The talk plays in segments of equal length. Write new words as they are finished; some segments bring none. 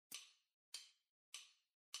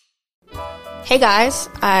Hey guys,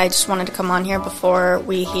 I just wanted to come on here before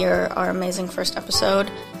we hear our amazing first episode.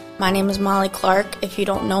 My name is Molly Clark. If you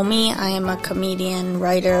don't know me, I am a comedian,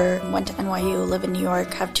 writer, went to NYU, live in New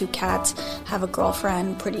York, have 2 cats, have a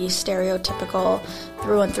girlfriend, pretty stereotypical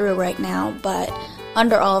through and through right now. But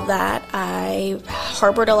under all of that, I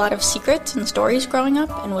harbored a lot of secrets and stories growing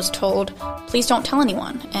up and was told, please don't tell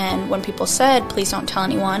anyone. And when people said, please don't tell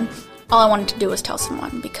anyone, all I wanted to do was tell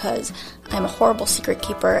someone because I'm a horrible secret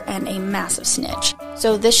keeper and a massive snitch.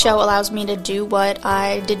 So this show allows me to do what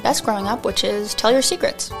I did best growing up, which is tell your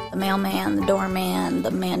secrets. The mailman, the doorman,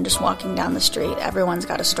 the man just walking down the street, everyone's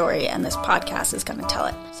got a story, and this podcast is going to tell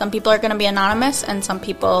it. Some people are going to be anonymous, and some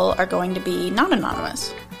people are going to be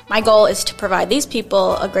non-anonymous. My goal is to provide these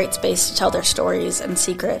people a great space to tell their stories and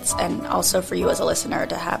secrets, and also for you as a listener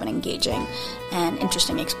to have an engaging and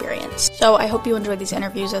interesting experience. So I hope you enjoyed these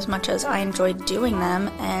interviews as much as I enjoyed doing them,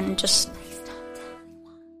 and just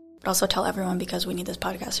but also tell everyone because we need this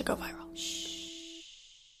podcast to go viral.